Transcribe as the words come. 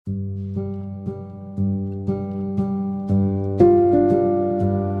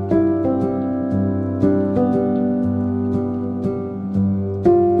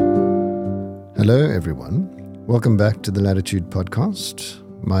everyone. Welcome back to the Latitude podcast.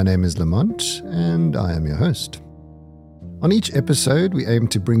 My name is Lamont, and I am your host. On each episode, we aim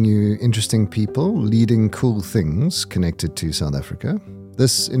to bring you interesting people leading cool things connected to South Africa.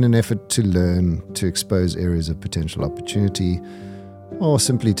 This in an effort to learn, to expose areas of potential opportunity, or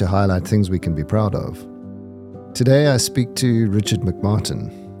simply to highlight things we can be proud of. Today, I speak to Richard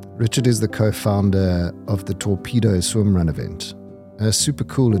McMartin. Richard is the co-founder of the Torpedo Swim Run event, a super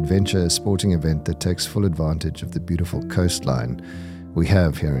cool adventure sporting event that takes full advantage of the beautiful coastline we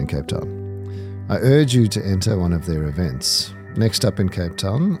have here in Cape Town. I urge you to enter one of their events. Next up in Cape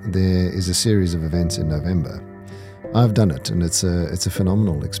Town, there is a series of events in November. I've done it, and it's a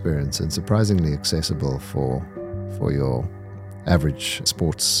phenomenal experience and surprisingly accessible for your average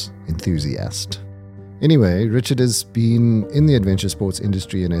sports enthusiast. Anyway, Richard has been in the adventure sports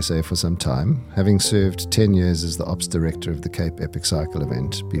industry in SA for some time, having served 10 years as the ops director of the Cape Epic Cycle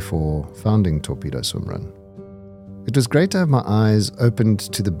event before founding Torpedo Swim Run. It was great to have my eyes opened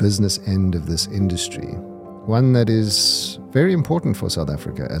to the business end of this industry, one that is very important for South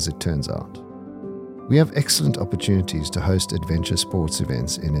Africa, as it turns out. We have excellent opportunities to host adventure sports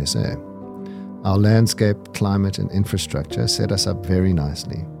events in SA. Our landscape, climate and infrastructure set us up very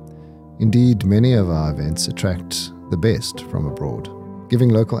nicely. Indeed, many of our events attract the best from abroad, giving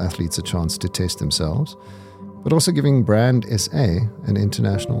local athletes a chance to test themselves, but also giving Brand SA an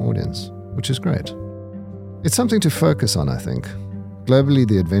international audience, which is great. It's something to focus on, I think. Globally,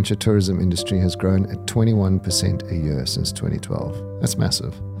 the adventure tourism industry has grown at 21% a year since 2012. That's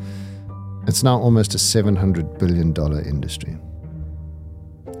massive. It's now almost a $700 billion industry.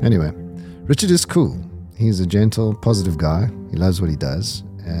 Anyway, Richard is cool. He's a gentle, positive guy. He loves what he does,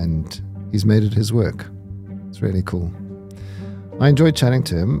 and he's made it his work. It's really cool. I enjoyed chatting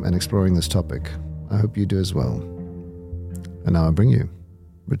to him and exploring this topic. I hope you do as well. And now I bring you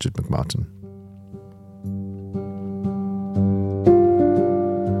Richard McMartin.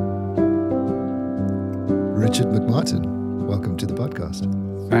 Richard McMartin, welcome to the podcast.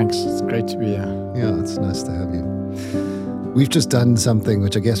 Thanks. It's great to be here. Yeah, it's nice to have you. We've just done something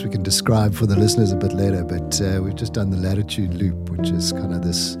which I guess we can describe for the listeners a bit later, but we've just done the Latitude Loop, which is kind of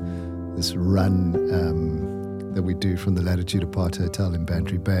this run that we do from the Latitude Apart Hotel in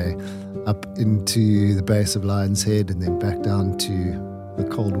Bantry Bay up into the base of Lion's Head and then back down to the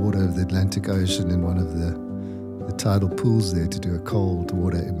cold water of the Atlantic Ocean in one of the tidal pools there to do a cold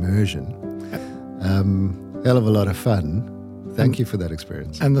water immersion. Hell of a lot of fun. Thank you for that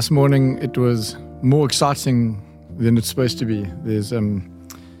experience. And this morning it was more exciting than it's supposed to be. There's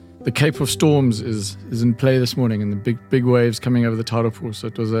the Cape of Storms is in play this morning, and the big waves coming over the tidal pool. So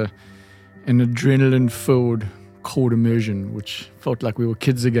it was an adrenaline-filled cold immersion, which felt like we were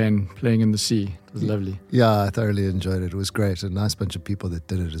kids again playing in the sea. It was lovely. Yeah, I thoroughly enjoyed it. It was great. A nice bunch of people that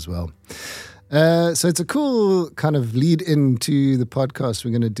did it as well. So it's a cool kind of lead into the podcast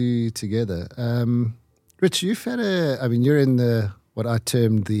we're going to do together. Rich, you've had you're in what I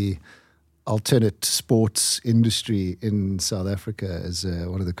termed the alternate sports industry in South Africa as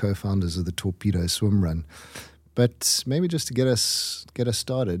one of the co-founders of the Torpedo Swim Run. But maybe just to get us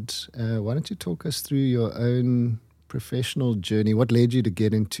started, why don't you talk us through your own professional journey? What led you to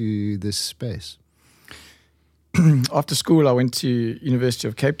get into this space? After school, I went to University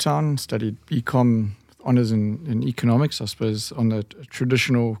of Cape Town, studied BCom honours in economics, I suppose, on a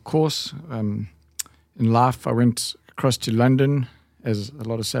traditional course. In life, I went across to London, as a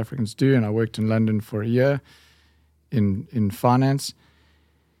lot of South Africans do, and I worked in London for a year in finance.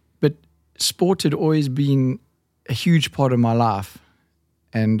 But sport had always been a huge part of my life,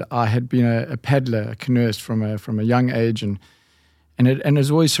 and I had been a paddler, a canoeist from a young age, and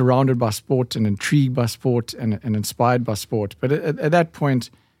was always surrounded by sport and intrigued by sport and inspired by sport. But at that point,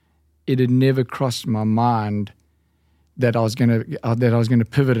 it had never crossed my mind that I was going to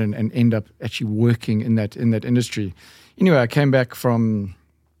pivot and end up actually working in that industry. Anyway, I came back from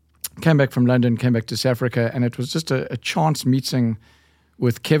London, came back to South Africa, and it was just a chance meeting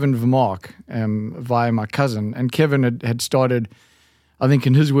with Kevin Vermaak via my cousin. And Kevin had started, I think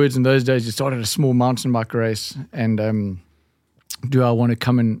in his words in those days, he started a small mountain bike race. And do I want to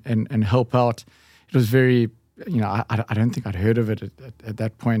come and help out? It was very, I don't think I'd heard of it at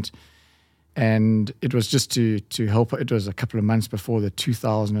that point. And it was just to help. It was a couple of months before the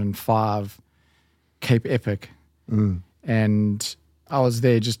 2005 Cape Epic. Mm. And I was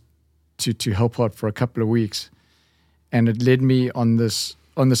there just to help out for a couple of weeks. And it led me on this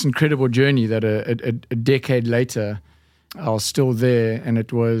incredible journey that a decade later, I was still there. And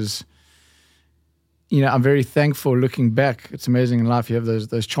it was, I'm very thankful looking back. It's amazing in life. You have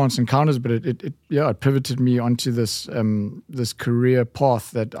those chance encounters, but it pivoted me onto this career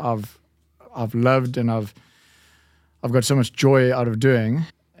path that I've loved and I've got so much joy out of doing.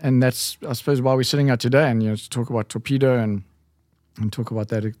 And that's, I suppose, why we're sitting here today and, to talk about Torpedo and talk about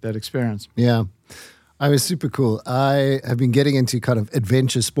that experience. Yeah. I was super cool. I have been getting into kind of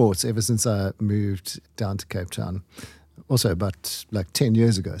adventure sports ever since I moved down to Cape Town. Also about like 10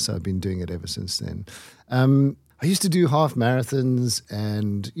 years ago, so I've been doing it ever since then. I used to do half marathons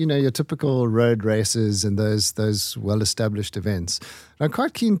and, your typical road races and those well-established events. And I'm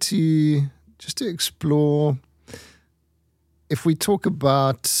quite keen to explore, if we talk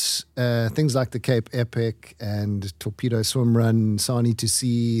about things like the Cape Epic and Torpedo Swim Run, Sani to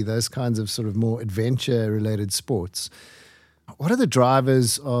Sea, those kinds of sort of more adventure-related sports, what are the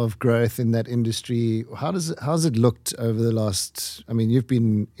drivers of growth in that industry? How's it looked over the last, you've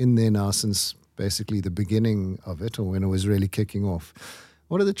been in there now since basically the beginning of it, or when it was really kicking off.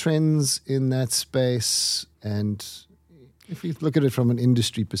 What are the trends in that space? And if you look at it from an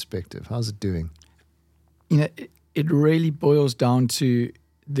industry perspective, how's it doing? It really boils down to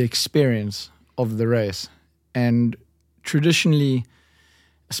the experience of the race. And traditionally,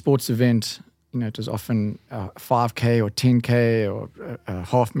 a sports event, it was often a 5K or 10K or a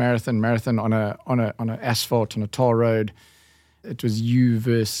half marathon on a asphalt, on a tar road. It was you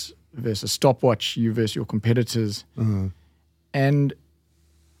versus a stopwatch, you versus your competitors. Mm-hmm. And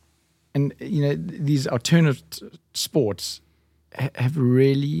these alternate sports have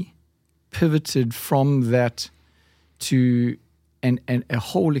really pivoted from that to a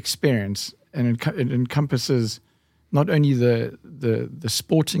whole experience, and it encompasses not only the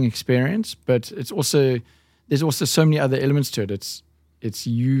sporting experience, but there's also so many other elements to it. It's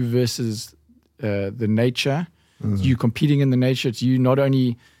you versus the nature. Mm-hmm. It's you competing in the nature. It's you not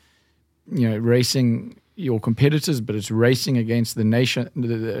only racing your competitors, but it's racing against the nation.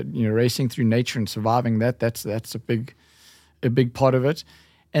 Racing through nature and surviving that. That's a big part of it.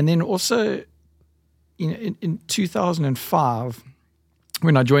 And then also, in 2005,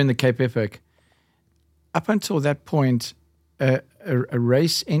 when I joined the Cape Epic, up until that point, a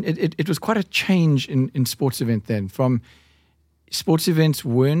race, and it was quite a change in sports event then. From sports events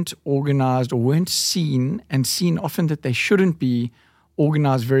weren't organized or weren't seen often that they shouldn't be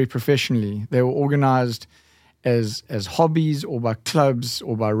organized very professionally. They were organized as hobbies or by clubs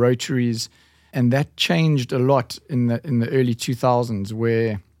or by rotaries, and that changed a lot in the early 2000s,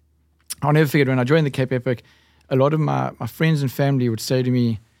 where I'll never forget when I joined the Cape Epic, a lot of my friends and family would say to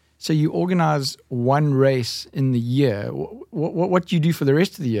me, so you organize one race in the year, what do you do for the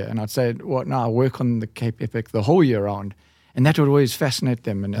rest of the year? And I'd say, well, no, I work on the Cape Epic the whole year round. And that would always fascinate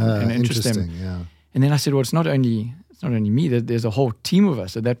them and interest them. Yeah. And then I said, well, it's not only me, there's a whole team of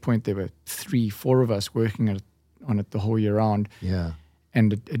us. At that point, there were 3-4 of us working on it the whole year round. Yeah.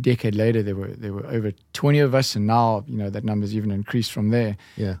 And a decade later, there were over 20 of us, and now that number's even increased from there.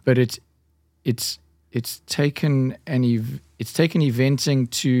 Yeah. But it's taken eventing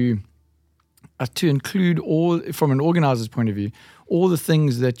to include all, from an organizer's point of view, all the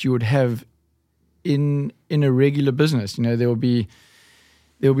things that you would have in a regular business. There will be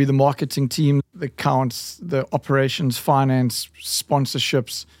the marketing team, the accounts, the operations, finance,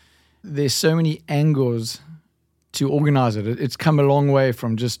 sponsorships. There's so many angles to organize it. It's come a long way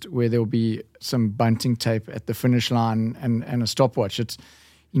from just where there'll be some bunting tape at the finish line and a stopwatch. It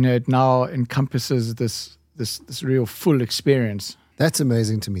now encompasses this real full experience. That's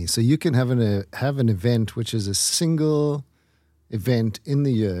amazing to me. So you can have an event which is a single event in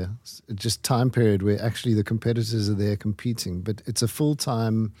the year, just time period where actually the competitors are there competing, but it's a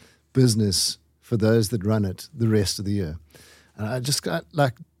full-time business for those that run it the rest of the year. And I just got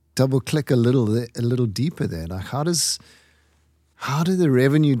double click a little deeper there. How do the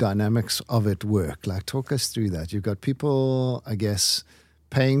revenue dynamics of it work? Talk us through that. You've got people, I guess,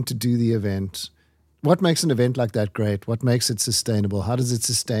 paying to do the event. What makes an event like that great? What makes it sustainable? How does it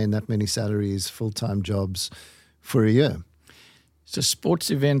sustain that many salaries, full-time jobs for a year? So sports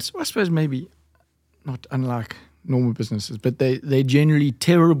events, I suppose maybe not unlike normal businesses, but they're generally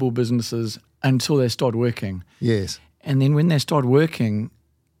terrible businesses until they start working. Yes. And then when they start working,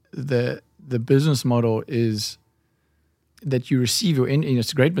 the business model is that you receive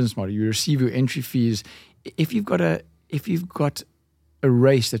it's a great business model. You receive your entry fees. If you've got a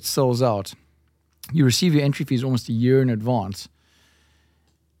race that sells out, you receive your entry fees almost a year in advance.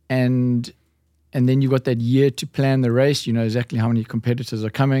 And then you've got that year to plan the race. You know exactly how many competitors are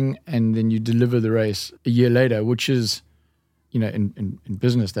coming, and then you deliver the race a year later, which is, in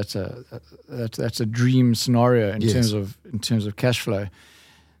business, that's a dream scenario in terms of cash flow.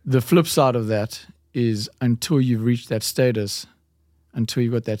 The flip side of that is until you've reached that status, until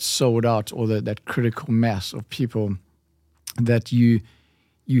you've got that sold out or that critical mass of people, that you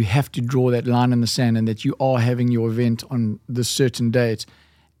you have to draw that line in the sand, and that you are having your event on this certain date.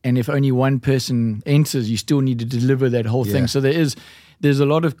 And if only one person enters, you still need to deliver that whole thing. So there's a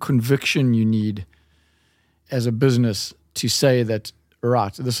lot of conviction you need as a business to say that,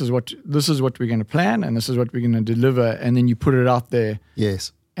 right, this is what we're going to plan, and this is what we're going to deliver, and then you put it out there.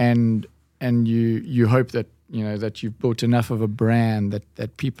 Yes. And you hope that that you've built enough of a brand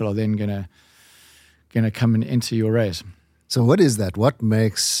that people are then going to come and enter your race. So what is that? What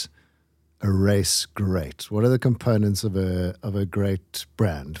makes a race great? What are the components of a great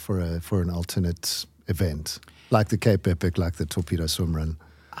brand for an alternate event like the Cape Epic, like the Torpedo Swim Run?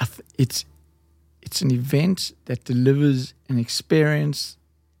 It's an event that delivers an experience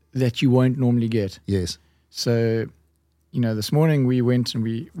that you won't normally get. Yes. So, this morning we went and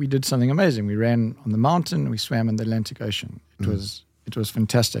we did something amazing. We ran on the mountain, we swam in the Atlantic Ocean. It was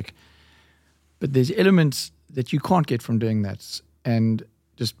fantastic. But there's elements that you can't get from doing that. And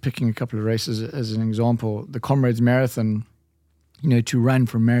just picking a couple of races as an example, the Comrades Marathon, to run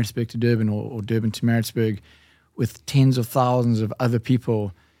from Maritzburg to Durban or Durban to Maritzburg with tens of thousands of other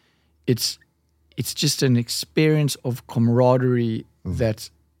people, it's just an experience of camaraderie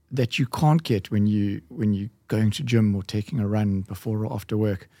that you can't get when you going to gym or taking a run before or after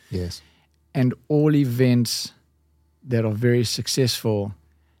work. Yes. And all events that are very successful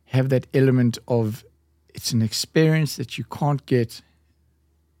have that element of, it's an experience that you can't get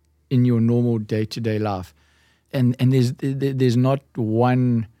in your normal day-to-day life. And there's not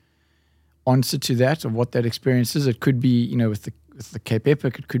one answer to that of what that experience is. It could be, with the Cape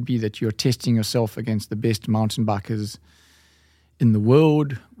Epic, it could be that you're testing yourself against the best mountain bikers in the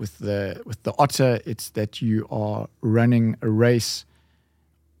world. With the Otter, it's that you are running a race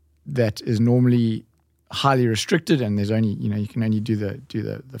that is normally highly restricted, and there's only, you can only do the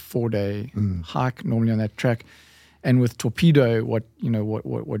 4-day hike normally on that track. And with Torpedo, what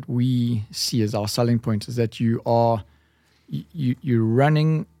we see as our selling point is that you're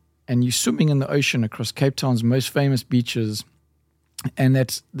running and you're swimming in the ocean across Cape Town's most famous beaches, and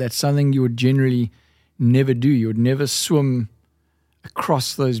that's something you would generally never do. You would never swim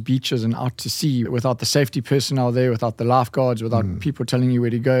across those beaches and out to sea without the safety personnel there, without the lifeguards, without people telling you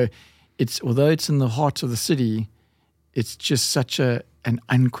where to go. Although it's in the heart of the city, it's just such an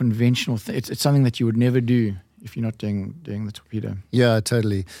unconventional thing. It's something that you would never do if you're not doing the Torpedo. Yeah,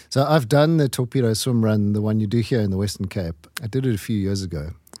 totally. So I've done the Torpedo Swim Run, the one you do here in the Western Cape. I did it a few years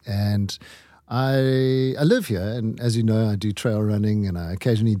ago. And I live here, and as you know, I do trail running, and I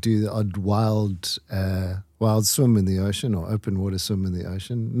occasionally do the odd wild swim in the ocean or open water swim in the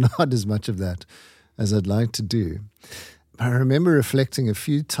ocean. Not as much of that as I'd like to do. But I remember reflecting a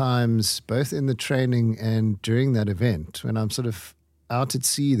few times, both in the training and during that event, when I'm sort of out at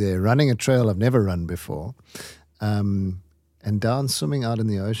sea there, running a trail I've never run before, and down swimming out in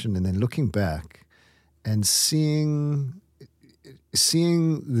the ocean, and then looking back and seeing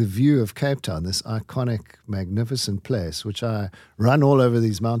the view of Cape Town, this iconic, magnificent place, which I run all over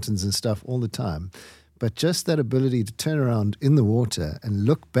these mountains and stuff all the time. But just that ability to turn around in the water and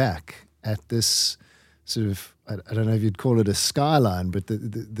look back at this sort of, I don't know if you'd call it a skyline, but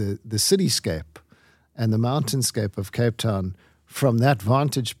the cityscape and the mountainscape of Cape Town from that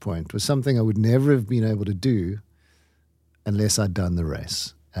vantage point was something I would never have been able to do unless I'd done the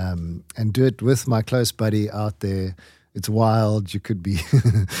race. And do it with my close buddy out there. It's wild. You could be,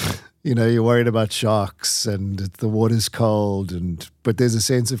 you're worried about sharks and the water's cold, but there's a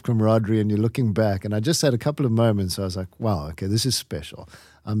sense of camaraderie, and you're looking back. And I just had a couple of moments where I was like, wow, okay, this is special.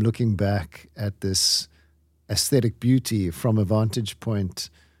 I'm looking back at this aesthetic beauty from a vantage point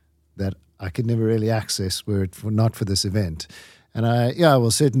that I could never really access were it not for this event. And I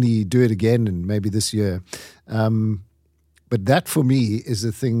will certainly do it again, and maybe this year. But that for me is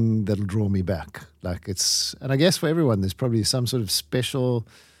the thing that'll draw me back. And I guess for everyone, there's probably some sort of special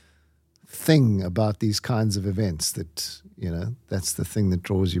thing about these kinds of events that, that's the thing that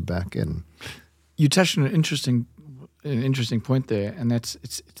draws you back in. You touched on an interesting point there, and it's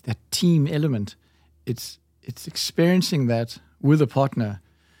that team element. It's experiencing that with a partner.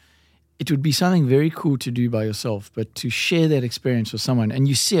 It would be something very cool to do by yourself, but to share that experience with someone, and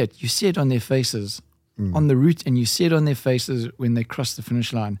you see it on their faces on the route, and you see it on their faces when they cross the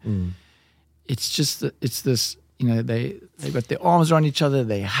finish line. It's this, they've got their arms around each other,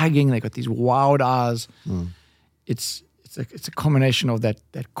 they're hugging, they've got these wild eyes. It's a combination of that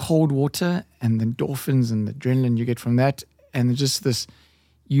cold water and the endorphins and the adrenaline you get from that, and just this,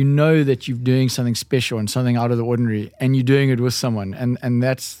 that you're doing something special and something out of the ordinary, and you're doing it with someone, and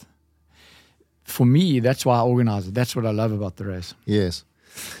that's, for me, that's why I organize it. That's what I love about the race. Yes.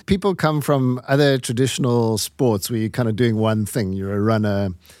 People come from other traditional sports where you're kind of doing one thing. You're a runner,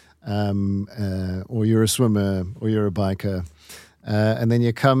 or you're a swimmer, or you're a biker. And then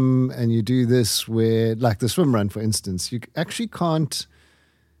you come and you do this where, like the swim run, for instance, you actually can't,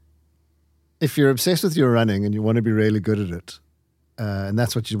 if you're obsessed with your running and you want to be really good at it, and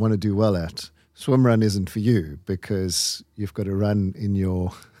that's what you want to do well at, swim run isn't for you because you've got to run in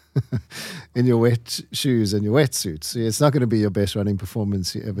your in your wet shoes and your wetsuit. So it's not going to be your best running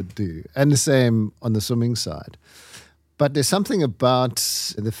performance you ever do. And the same on the swimming side. But there's something about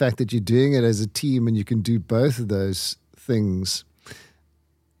the fact that you're doing it as a team and you can do both of those things.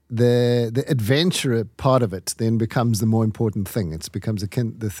 The adventure part of it then becomes the more important thing. It becomes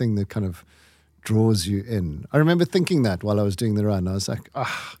the thing that kind of draws you in. I remember thinking that while I was doing the run. I was like, I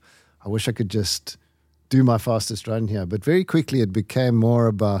wish I could just do my fastest run here. But very quickly it became more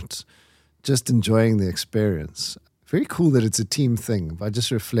about just enjoying the experience. Very cool that it's a team thing. If I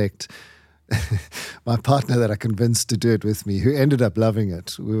just reflect, my partner that I convinced to do it with me, who ended up loving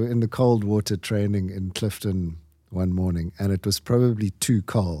it, we were in the cold water training in Clifton one morning, and it was probably too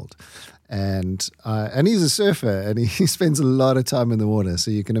cold. And he's a surfer, and he spends a lot of time in the water,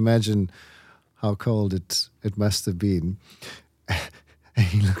 so you can imagine how cold it must have been. And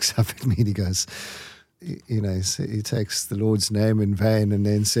he looks up at me and he goes, he takes the Lord's name in vain and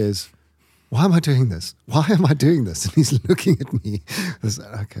then says, "Why am I doing this? Why am I doing this?" And he's looking at me. I was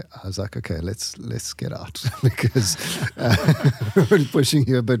like, okay, let's get out because we're pushing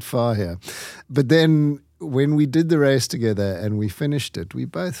you a bit far here. But then when we did the race together and we finished it, we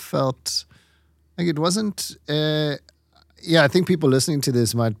both felt like it wasn't. I think people listening to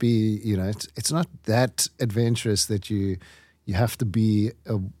this might be, it's not that adventurous that you have to be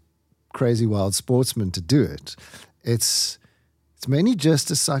a crazy wild sportsman to do it. It's mainly just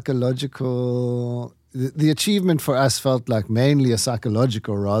a psychological. The achievement for us felt like mainly a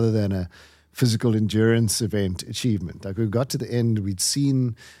psychological rather than a physical endurance event achievement. Like we got to the end, we'd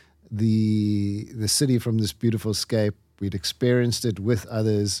seen the city from this beautiful scape. We'd experienced it with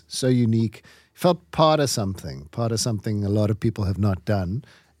others, so unique. Felt part of something a lot of people have not done,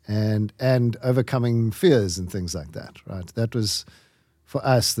 and overcoming fears and things like that. Right, that was for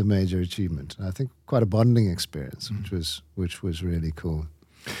us the major achievement. And I think quite a bonding experience, which was really cool.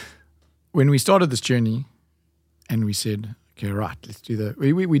 When we started this journey, and we said, okay, right, let's do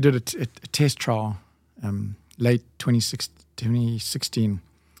we did a test trial, late 2016.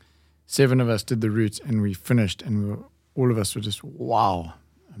 7 of us did the route, and we finished, and all of us were just, wow,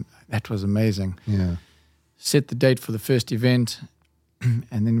 that was amazing. Yeah. Set the date for the first event,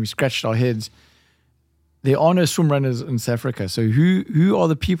 and then we scratched our heads. There are no swim runners in South Africa, so who are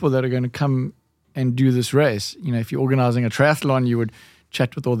the people that are going to come and do this race? If you're organizing a triathlon, you would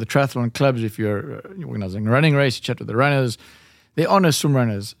chat with all the triathlon clubs. If you're organizing a running race, you chat with the runners. There are no swim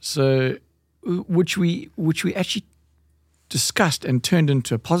runners, so which we actually discussed and turned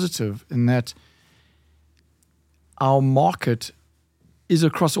into a positive in that our market is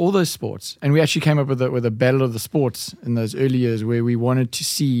across all those sports. And we actually came up with a battle of the sports in those early years where we wanted to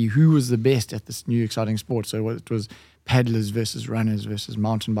see who was the best at this new exciting sport. So it was paddlers versus runners versus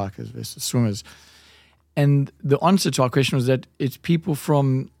mountain bikers versus swimmers. And the answer to our question was that it's people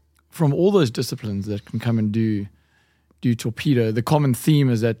from all those disciplines that can come and do torpedo. The common theme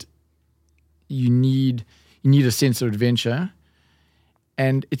is that you need a sense of adventure,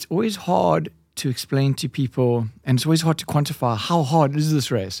 and it's always hard to explain to people, and it's always hard to quantify how hard is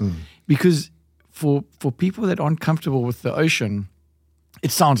this race, because for people that aren't comfortable with the ocean,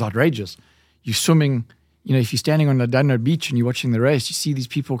 it sounds outrageous. You're swimming, if you're standing on the Dano beach and you're watching the race, you see these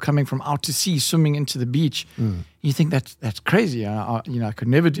people coming from out to sea swimming into the beach. You think that's crazy. I could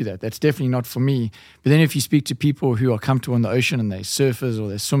never do that. That's definitely not for me. But then if you speak to people who are comfortable in the ocean and they're surfers or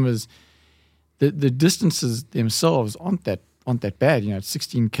they're swimmers, the distances themselves aren't that bad. It's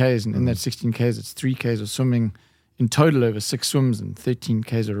 16 Ks, and in that 16 Ks, it's 3 Ks of swimming in total over 6 swims and 13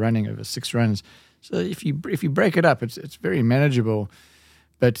 Ks of running over 6 runs. So if you break it up, it's very manageable.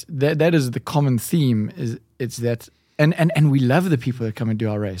 But that is the common theme. It's that, and we love the people that come and do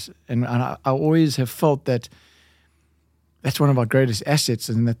our race. And I always have felt that that's one of our greatest assets,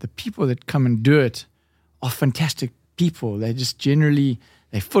 and that the people that come and do it are fantastic people. They're just generally.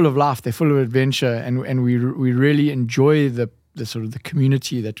 They're full of life, they're full of adventure, and we really enjoy the sort of the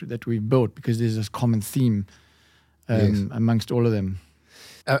community that we've built, because there's this common theme amongst all of them.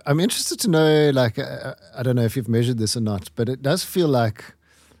 I'm interested to know, I don't know if you've measured this or not, but it does feel like,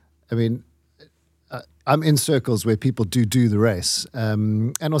 I'm in circles where people do the race,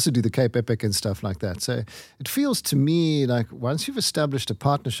 and also do the Cape Epic and stuff like that. So it feels to me like once you've established a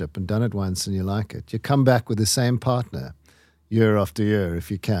partnership and done it once and you like it, you come back with the same partner. year after year if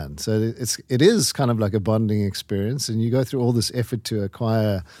you can. So it is kind of like a bonding experience, and you go through all this effort to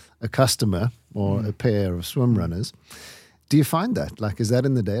acquire a customer or a pair of swim runners. Do you find that? Like, is that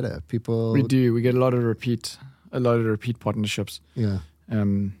in the data? People. We do. We get a lot of repeat partnerships. Yeah.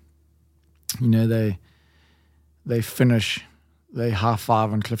 They finish, they high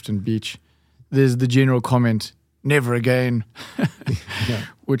five on Clifton Beach. There's the general comment, never again, Yeah.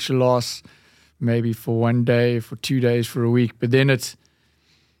 which lasts maybe for 1 day, for 2 days, for a week. But then it's,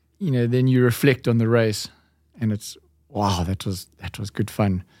 then you reflect on the race, and it's, wow, that was good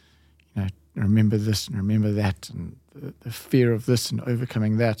fun. Remember this and remember that, and the fear of this and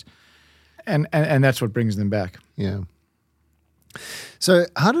overcoming that. And that's what brings them back. Yeah. So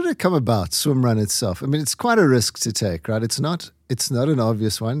how did it come about, swim run itself? I mean, it's quite a risk to take, right? It's not an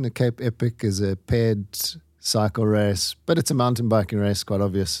obvious one. The Cape Epic is a paired cycle race, but it's a mountain biking race, quite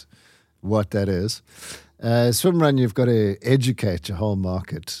obvious what that is. Swim run, you've got to educate your whole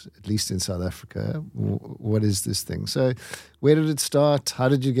market, at least in South Africa. What is this thing? So where did it start? How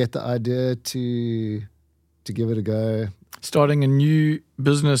did you get the idea to give it a go? Starting a new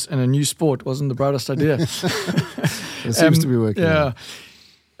business and a new sport wasn't the brightest idea. It seems to be working. Yeah. Out.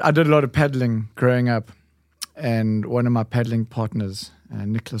 I did a lot of paddling growing up, and one of my paddling partners,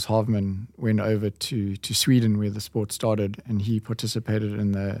 Nicholas Hovman, went over to Sweden where the sport started, and he participated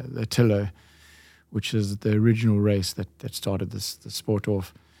in the Tillo, which is the original race that started the sport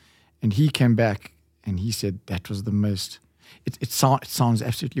off. And he came back and he said that was the most... It sounds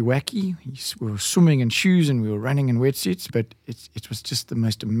absolutely wacky. We were swimming in shoes and we were running in wetsuits, but it was just the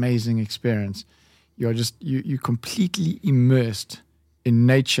most amazing experience. You're completely immersed in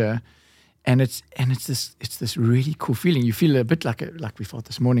nature, and it's this really cool feeling. You feel a bit like we felt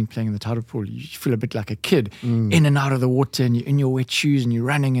this morning playing in the tidal pool. You feel a bit like a kid, in and out of the water, and you're in your wet shoes and you're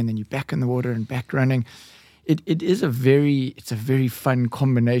running, and then you're back in the water and back running. It's a very fun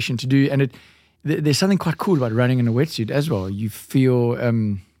combination to do, and there's something quite cool about running in a wetsuit as well. You feel a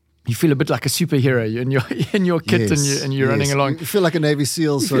bit like a superhero. You're in your kit, yes, and you're running along. You feel like a Navy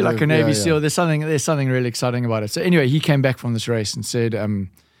SEAL. You feel like a Navy SEAL. There's something really exciting about it. So anyway, he came back from this race and said, it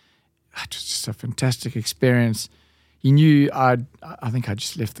was just a fantastic experience. He knew I think I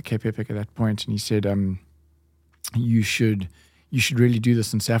just left the Cape Epic at that point, and he said, you should really do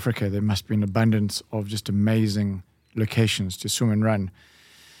this in South Africa. There must be an abundance of just amazing locations to swim and run.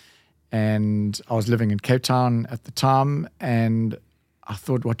 And I was living in Cape Town at the time, and I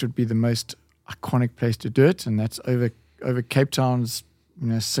thought, what would be the most iconic place to do it? And that's over Cape Town's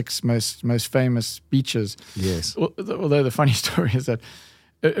 6 most famous beaches. Yes. Although the funny story is that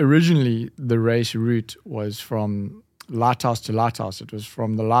originally the race route was from lighthouse to lighthouse. It was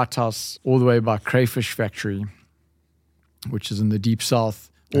from the lighthouse all the way by Crayfish Factory, which is in the deep south,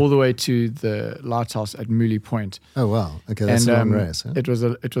 all the way to the lighthouse at Mooley Point. Oh wow! Okay, that's a long race. Huh? It was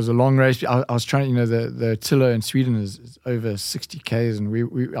a long race. I was trying, the Tillo in Sweden is over 60 k's, and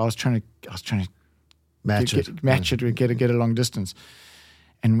I was trying to match it, get a long distance.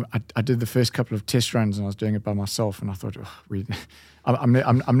 And I did the first couple of test runs, and I was doing it by myself. And I thought,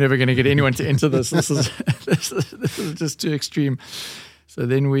 I'm never going to get anyone to enter this. This is just too extreme. So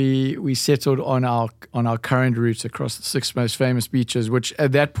then we settled on our current route across the 6 most famous beaches, which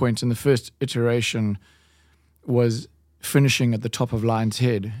at that point in the first iteration was finishing at the top of Lion's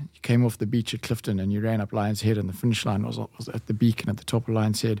Head. You came off the beach at Clifton and you ran up Lion's Head, and the finish line was at the beacon at the top of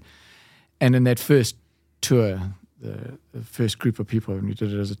Lion's Head. And in that first tour, the first group of people, and we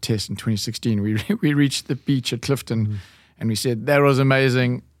did it as a test in 2016, we reached the beach at Clifton, and we said, that was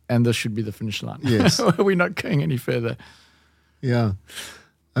amazing, and this should be the finish line. Yes. We're not going any further. Yeah.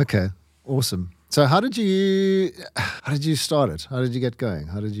 Okay. Awesome. So how did you start it? How did you get going?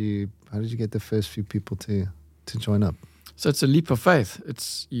 How did you get the first few people to join up? So it's a leap of faith.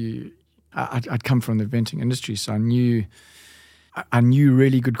 I'd come from the eventing industry, so I knew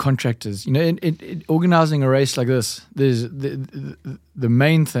really good contractors. In organizing a race like this, there's the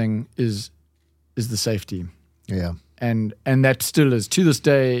main thing is the safety. Yeah. And that still is, to this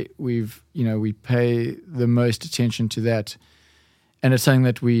day, we pay the most attention to that. And it's something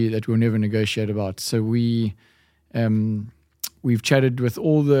that we'll never negotiate about. So we've chatted with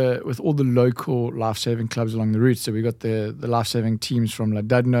all the local life-saving clubs along the route. So we got the life-saving teams from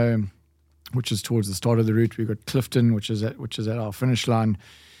Ladudno, which is towards the start of the route. We got Clifton, which is at our finish line,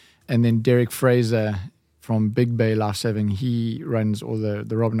 and then Derek Fraser from Big Bay Life-Saving. He runs all the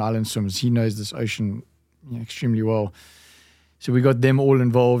Robben Island swims. He knows this ocean extremely well. So we got them all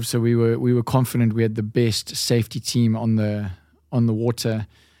involved. So we were confident we had the best safety team on the water.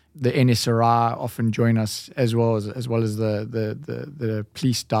 The NSRI often join us as well as the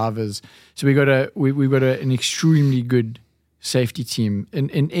police divers. So we got an extremely good safety team.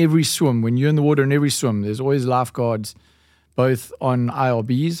 In every swim, when you're in the water in every swim, there's always lifeguards, both on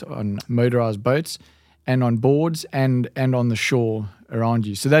IRBs, on motorized boats, and on boards and on the shore around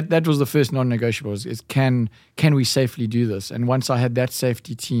you. So that was the first non-negotiable, is can we safely do this? And once I had that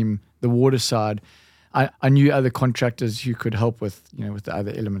safety team, the water side, I knew other contractors who could help with the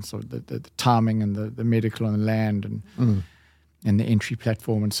other elements of the timing and the medical on the land and the entry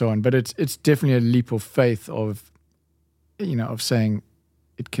platform and so on. But it's definitely a leap of faith of saying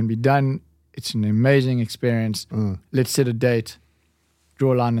it can be done. It's an amazing experience. Let's set a date,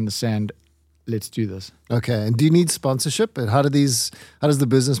 draw a line in the sand. Let's do this. Okay. And do you need sponsorship? And how does the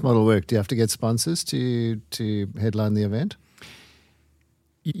business model work? Do you have to get sponsors to headline the event?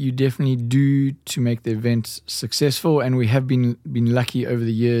 You definitely do to make the event successful, and we have been lucky over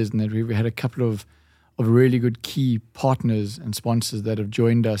the years in that we've had a couple of really good key partners and sponsors that have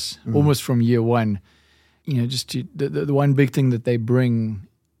joined us almost from year one. Just the one big thing that they bring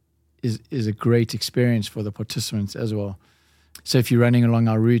is a great experience for the participants as well. So if you're running along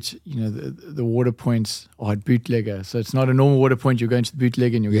our route, the water points are at Bootlegger. So it's not a normal water point. You're going to the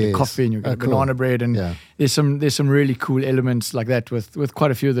Bootlegger and you'll get a coffee and you'll get banana bread. And there's some really cool elements like that with quite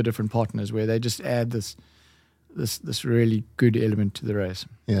a few of the different partners where they just add this really good element to the race.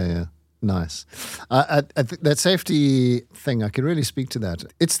 Yeah. Nice. I think that safety thing, I can really speak to that.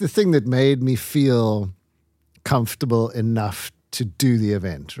 It's the thing that made me feel comfortable enough to do the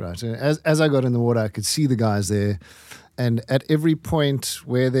event, right? And as I got in the water, I could see the guys there. And at every point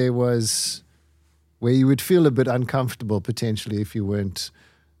where you would feel a bit uncomfortable potentially if you weren't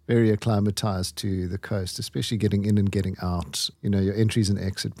very acclimatized to the coast, especially getting in and getting out, your entries and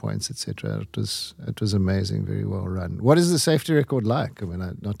exit points, etc. It was amazing, very well run. What is the safety record like? I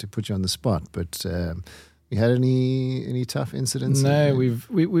mean, not to put you on the spot, but you had any tough incidents? No,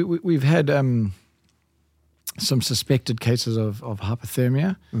 we've had some suspected cases of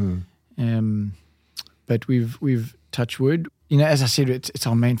hypothermia, but we've touch wood. As I said, it's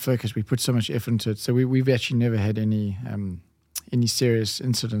our main focus. We put so much effort into it. So we've actually never had any serious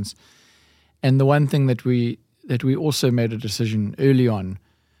incidents. And the one thing that we also made a decision early on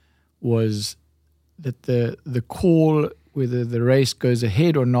was that the call whether the race goes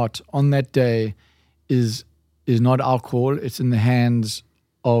ahead or not on that day is not our call. It's in the hands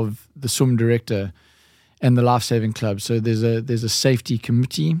of the swim director and the life-saving club. So there's a safety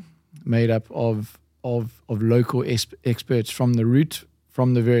committee made up of local experts from the route,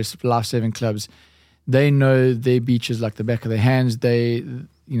 from the various life-saving clubs. They know their beaches like the back of their hands. They've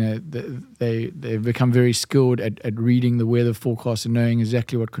become very skilled at reading the weather forecast and knowing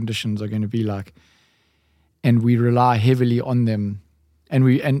exactly what conditions are going to be like. And we rely heavily on them.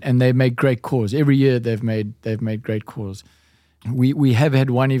 And they make great calls. Every year they've made great calls. We have had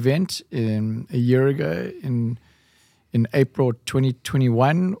one event a year ago in April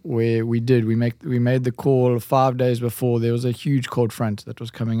 2021, where we made the call 5 days before. There was a huge cold front that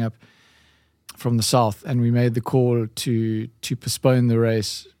was coming up from the south, and we made the call to postpone the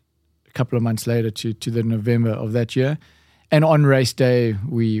race a couple of months later to the November of that year. And on race day,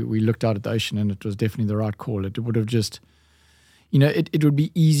 we looked out at the ocean, and it was definitely the right call. It would have just, it would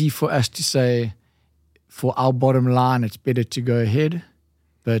be easy for us to say, for our bottom line, it's better to go ahead.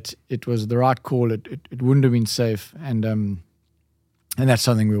 But it was the right call. It wouldn't have been safe, and that's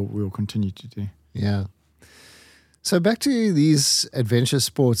something we'll continue to do. Yeah. So back to these adventure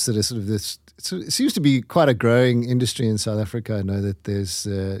sports that are sort of this. It seems to be quite a growing industry in South Africa. I know that there's,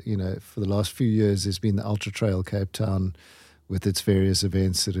 for the last few years, there's been the Ultra Trail Cape Town with its various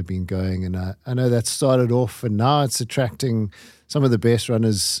events that have been going, and I know that started off, and now it's attracting some of the best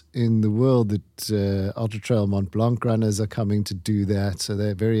runners in the world. That Ultra Trail Mont Blanc runners are coming to do that, so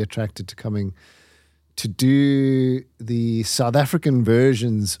they're very attracted to coming to do the South African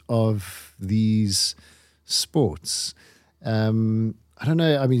versions of these sports. I don't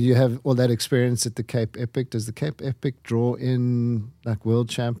know. I mean, you have all that experience at the Cape Epic. Does the Cape Epic draw in like world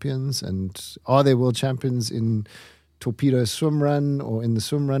champions, and are there world champions in Torpedo Swim Run or in the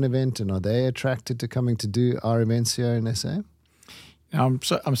Swim Run event, and are they attracted to coming to do our events here in SA? I'm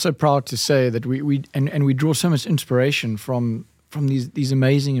so proud to say that we draw so much inspiration from these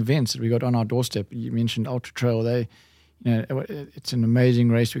amazing events that we got on our doorstep. You mentioned Ultra Trail. It's an amazing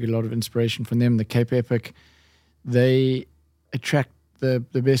race. We get a lot of inspiration from them. The Cape Epic, they attract the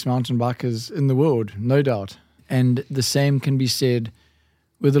best mountain bikers in the world, no doubt. And the same can be said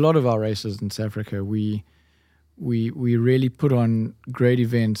with a lot of our races in South Africa. We really put on great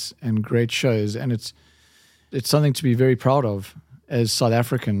events and great shows, and it's something to be very proud of as South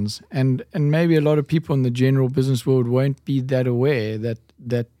Africans. And maybe a lot of people in the general business world won't be that aware that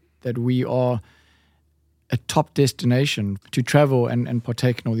we are a top destination to travel and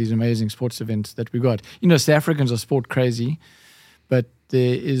partake in all these amazing sports events that we got. South Africans are sport crazy, but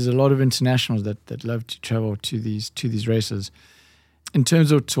there is a lot of internationals that love to travel to these races. In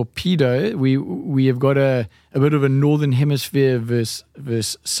terms of Torpedo, we have got a bit of a Northern Hemisphere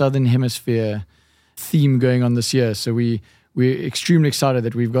versus Southern Hemisphere theme going on this year. So we're extremely excited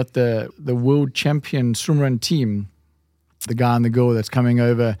that we've got the world champion swimrun team, the guy and the girl that's coming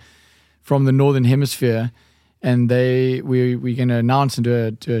over from the Northern Hemisphere, and we're going to announce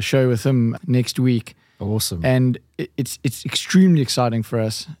and do a show with him next week. Awesome. And it's extremely exciting for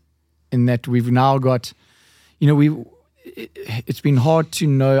us in that we've now got, it's been hard to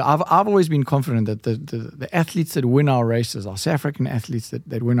know. I've always been confident that the athletes that win our races, our South African athletes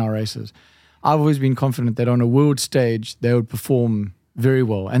that win our races, I've always been confident that on a world stage they would perform very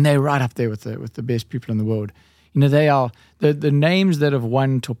well, and they're right up there with the best people in the world. They are the names that have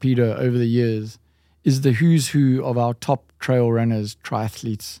won Torpedo over the years is the who's who of our top trail runners,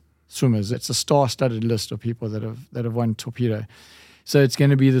 triathletes, swimmers. It's a star-studded list of people that have won Torpedo. So it's going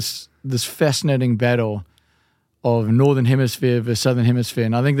to be this fascinating battle of Northern Hemisphere versus Southern Hemisphere,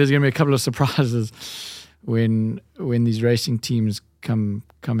 and I think there's going to be a couple of surprises when these racing teams come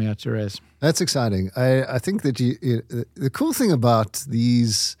out to race. That's exciting. I think that the cool thing about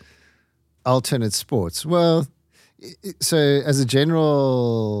these alternate sports, well, so as a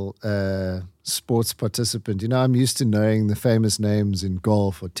general sports participant, I'm used to knowing the famous names in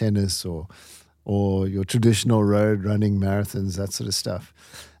golf or tennis or your traditional road running marathons, that sort of stuff.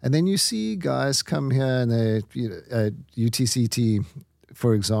 And then you see guys come here and they, UTCT,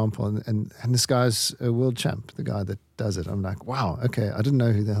 for example, and this guy's a world champ, the guy that does it. I'm like, wow, okay, I didn't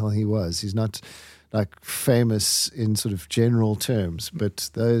know who the hell he was. He's not like famous in sort of general terms, but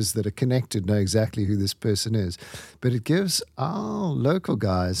those that are connected know exactly who this person is. But it gives our local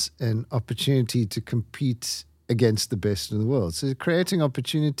guys an opportunity to compete against the best in the world. So creating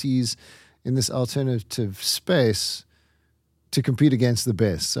opportunities in this alternative space to compete against the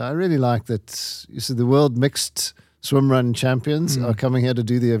best. So I really like that. You see, the world mixed swim run champions are coming here to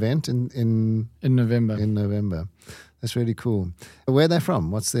do the event in November. In November. That's really cool. Where are they from?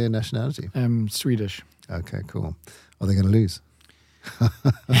 What's their nationality? Swedish. Okay, cool. Are they going to lose?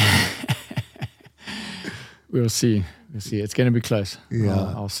 We'll see. It's going to be close.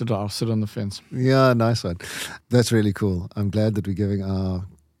 Yeah. I'll sit on the fence. Yeah, nice one. That's really cool. I'm glad that we're giving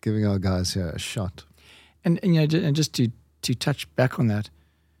our guys here a shot. And just to touch back on that,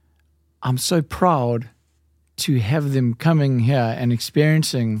 I'm so proud to have them coming here and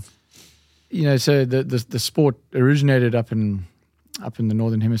experiencing. So the sport originated up in the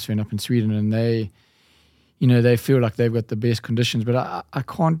Northern Hemisphere and up in Sweden, and they feel like they've got the best conditions. But I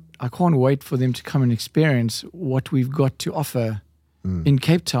can't wait for them to come and experience what we've got to offer in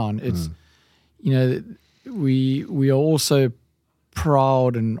Cape Town. It's we are also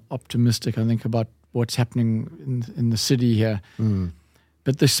proud and optimistic, I think, about what's happening in the city here.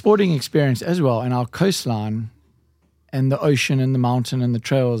 But the sporting experience as well, and our coastline, and the ocean, and the mountain, and the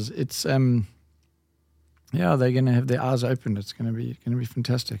trails. It's they're going to have their eyes open. It's going to be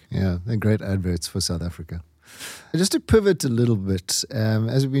fantastic. Yeah, they're great adverts for South Africa. Just to pivot a little bit,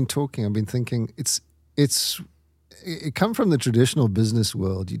 as we've been talking, I've been thinking it come from the traditional business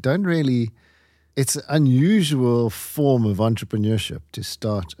world. You don't really. It's an unusual form of entrepreneurship to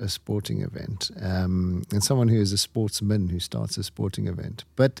start a sporting event, and someone who is a sportsman who starts a sporting event.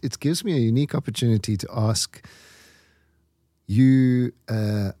 But it gives me a unique opportunity to ask you,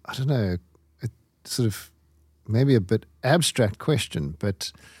 I don't know, a sort of maybe a bit abstract question,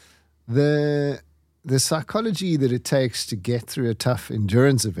 but the psychology that it takes to get through a tough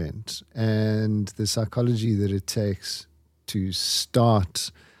endurance event and the psychology that it takes to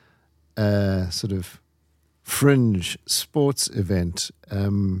start a sort of fringe sports event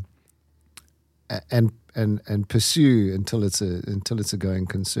and pursue until it's a going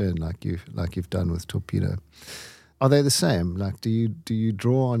concern like you've done with Torpedo. Are they the same? Like, do you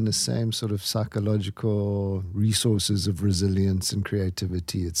draw on the same sort of psychological resources of resilience and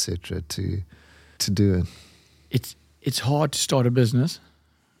creativity, etc., to do it? It's hard to start a business.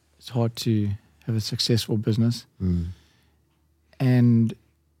 It's hard to have a successful business, and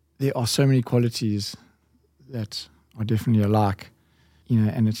there are so many qualities that are definitely alike,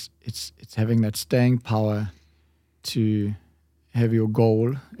 and it's having that staying power to have your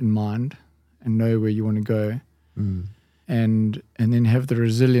goal in mind and know where you want to go, and then have the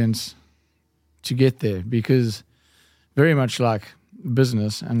resilience to get there, because very much like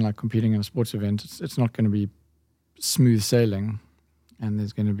business and like competing in a sports event, it's not going to be smooth sailing, and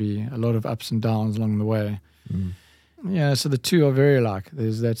there's going to be a lot of ups and downs along the way. Yeah, so the two are very alike.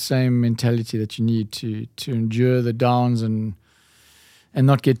 There's that same mentality that you need to endure the downs and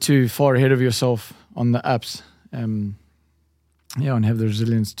not get too far ahead of yourself on the ups. And have the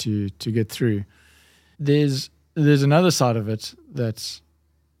resilience to get through. There's another side of it that's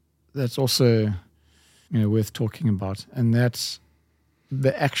also worth talking about, and that's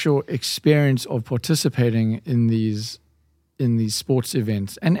the actual experience of participating in these sports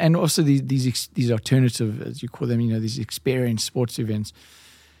events, and also these alternative, as you call them, these experience sports events,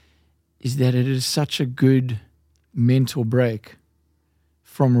 is that it is such a good mental break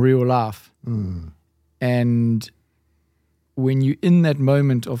from real life. And when you're in that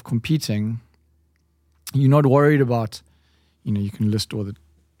moment of competing, you're not worried about, you can list all the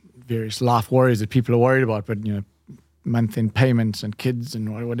various life worries that people are worried about, but month-end payments and kids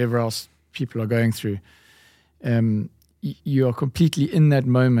and whatever else people are going through. You are completely in that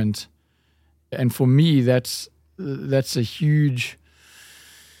moment, and for me, that's a huge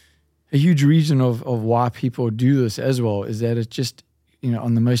reason of why people do this as well. Is that it just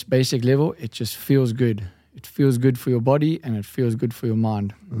on the most basic level, it just feels good. It feels good for your body, and it feels good for your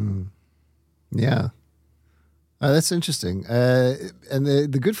mind. Yeah. Oh, that's interesting. And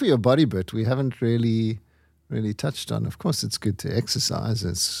the good for your body bit, we haven't really touched on. Of course, it's good to exercise.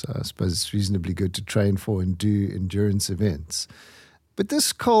 I suppose it's reasonably good to train for and do endurance events. But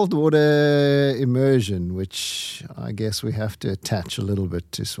this cold water immersion, which I guess we have to attach a little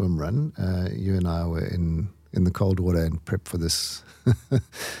bit to swim run. You and I were in the cold water and prep for this,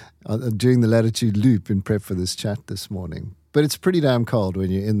 doing the latitude loop in prep for this chat this morning. But it's pretty damn cold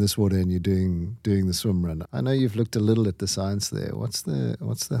when you're in this water and you're doing the swim run. I know you've looked a little at the science there. What's the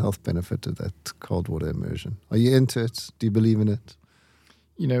health benefit of that cold water immersion? Are you into it? Do you believe in it?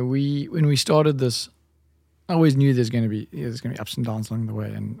 When we started this, I always knew there's going to be ups and downs along the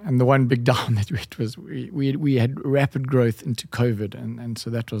way, and the one big down that we hit was we had rapid growth into COVID, and so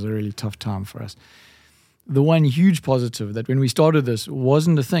that was a really tough time for us. The one huge positive that when we started this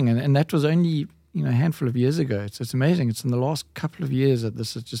wasn't a thing, and that was only a handful of years ago. It's amazing. It's in the last couple of years that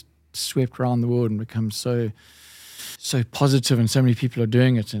this has just swept around the world and become so positive, and so many people are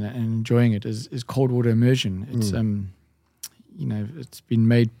doing it and enjoying it. Is cold water immersion. It's it's been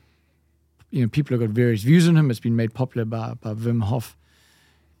made. People have got various views on him. It's been made popular by Wim Hof,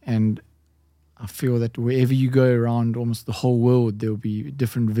 and I feel that wherever you go around almost the whole world, there will be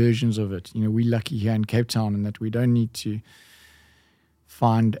different versions of it. We're lucky here in Cape Town in that we don't need to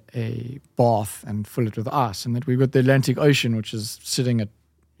find a bath and fill it with ice, and that we've got the Atlantic Ocean, which is sitting at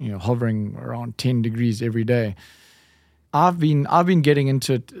hovering around 10 degrees every day. I've been getting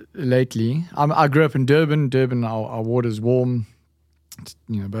into it lately. I grew up in Durban. Durban, our water's warm. It's,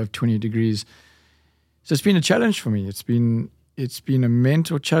 above 20 degrees. So it's been a challenge for me. It's been a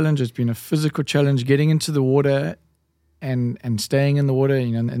mental challenge. It's been a physical challenge getting into the water and staying in the water.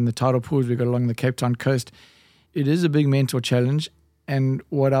 In the tidal pools we got along the Cape Town coast. It is a big mental challenge. And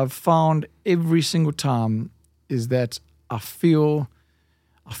what I've found every single time is that I feel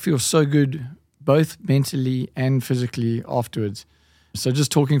so good, both mentally and physically afterwards. So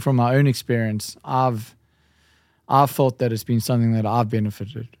just talking from my own experience, I've felt that it's been something that I've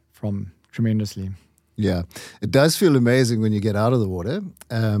benefited from tremendously. Yeah, it does feel amazing when you get out of the water,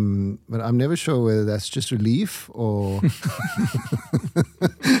 but I'm never sure whether that's just relief or...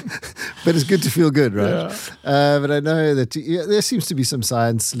 But it's good to feel good, right? Yeah. But I know that there seems to be some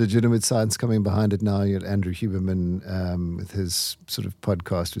legitimate science coming behind it now. You had Andrew Huberman with his sort of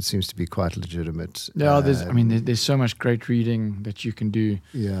podcast, which seems to be quite legitimate. Yeah, there's so much great reading that you can do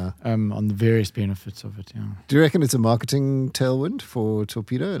on the various benefits of it. Yeah. Do you reckon it's a marketing tailwind for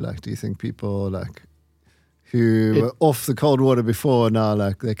Torpedo? Do you think people who were off the cold water before now,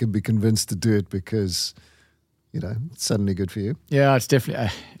 they can be convinced to do it because... it's suddenly good for you. Yeah, it's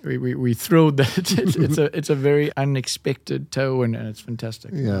definitely. We thrilled that it's a very unexpected tailwind, and it's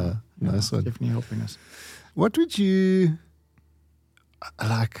fantastic. Yeah, nice one. Definitely helping us. What would you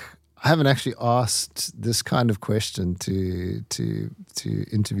like? I haven't actually asked this kind of question to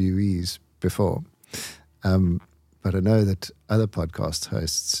interviewees before, but I know that other podcast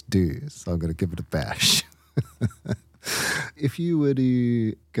hosts do, so I'm going to give it a bash. If you were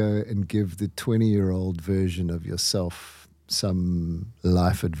to go and give the 20-year-old version of yourself some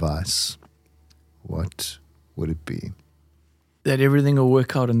life advice, what would it be? That everything will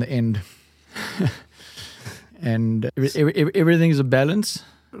work out in the end. And everything is a balance.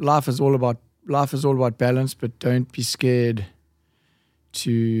 Life is all about balance, but don't be scared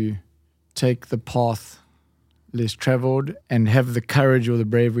to take the path less traveled and have the courage or the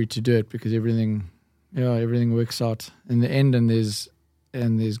bravery to do it, because everything works out in the end, and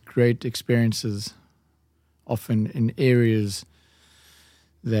there's great experiences often in areas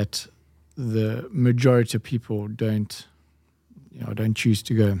that the majority of people don't choose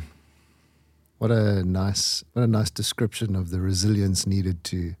to go. What a nice description of the resilience needed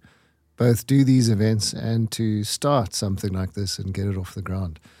to both do these events and to start something like this and get it off the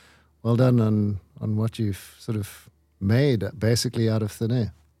ground. Well done on what you've sort of made basically out of thin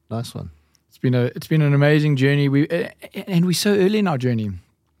air. Nice one. It's been an amazing journey. We're so early in our journey.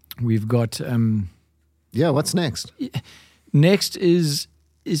 We've got what's next? Next is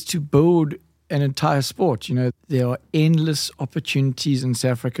to build an entire sport. There are endless opportunities in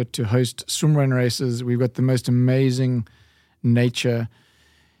South Africa to host swimrun races. We've got the most amazing nature.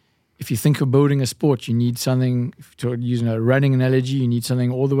 If you think of building a sport, you need something, to use a running analogy, you need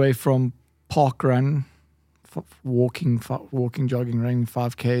something all the way from park run, walking, jogging, running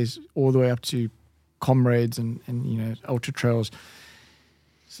 5Ks, all the way up to comrades and ultra trails.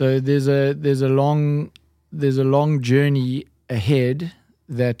 So there's a long journey ahead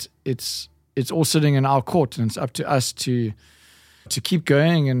that it's all sitting in our court, and it's up to us to keep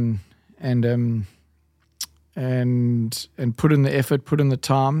going and put in the effort, put in the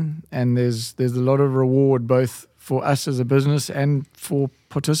time, and there's a lot of reward both for us as a business and for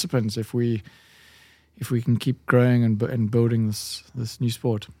participants if we can keep growing and building this new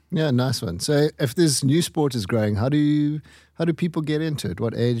sport. Yeah, nice one. So if this new sport is growing, how do people get into it?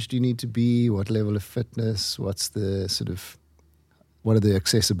 What age do you need to be? What level of fitness? What are the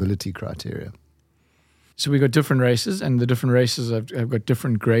accessibility criteria? So we got different races, and the different races have got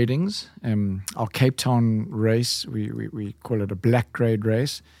different gradings. Our Cape Town race, we call it a black grade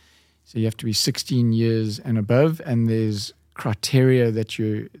race. So you have to be 16 years and above, and there's criteria that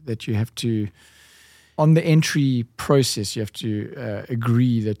you have to, on the entry process, you have to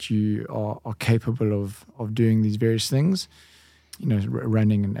agree that you are capable of doing these various things,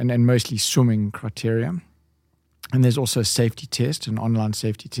 running and mostly swimming criteria. And there's also a safety test, an online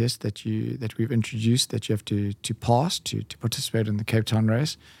safety test that we've introduced that you have to pass to participate in the Cape Town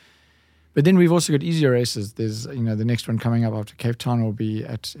race. But then we've also got easier races. There's the next one coming up after Cape Town will be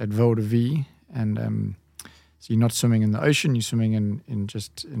at Val de Vie, and so you're not swimming in the ocean, you're swimming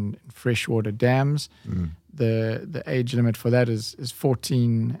in freshwater dams. The age limit for that is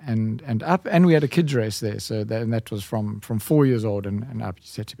 14 and up, and we had a kids race there, so that was from 4 years old and up. You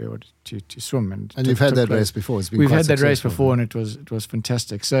just had to be able to swim. And you've had that race before. It's been We've quite had that race successful, before, and it was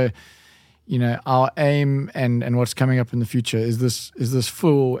fantastic. So our aim and what's coming up in the future is this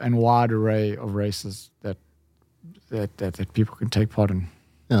full and wide array of races that people can take part in.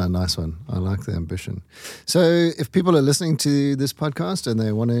 Yeah, nice one. I like the ambition. So if people are listening to this podcast and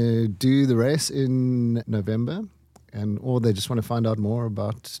they want to do the race in November, or they just want to find out more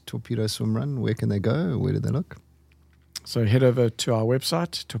about Torpedo Swim Run, where can they go? Where do they look? So head over to our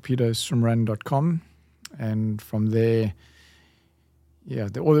website, torpedoswimrun.com, and from there,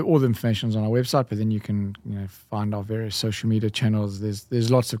 all the information is on our website, but then you can find our various social media channels.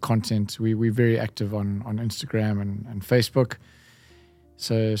 There's lots of content. We're very active on Instagram and Facebook.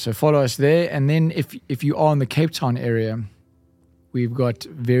 So follow us there, and then if you are in the Cape Town area, we've got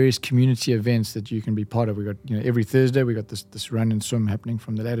various community events that you can be part of. We got every Thursday we got this run and swim happening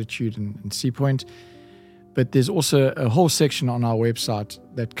from the Latitude and Sea Point, but there's also a whole section on our website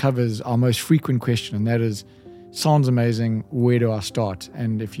that covers our most frequent question, and that is, sounds amazing, where do I start?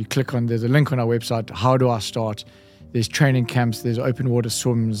 And if you click on, there's a link on our website, how do I start? There's training camps, there's open water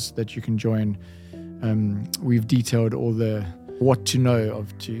swims that you can join. We've detailed all the what to know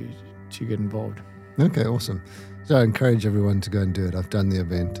of to get involved. Okay, awesome. So I encourage everyone to go and do it. I've done the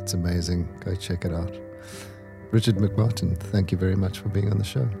event. It's amazing. Go check it out. Richard McMartin, thank you very much for being on the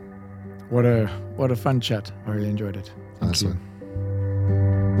show. What a fun chat. I really enjoyed it. Thank you. Nice one.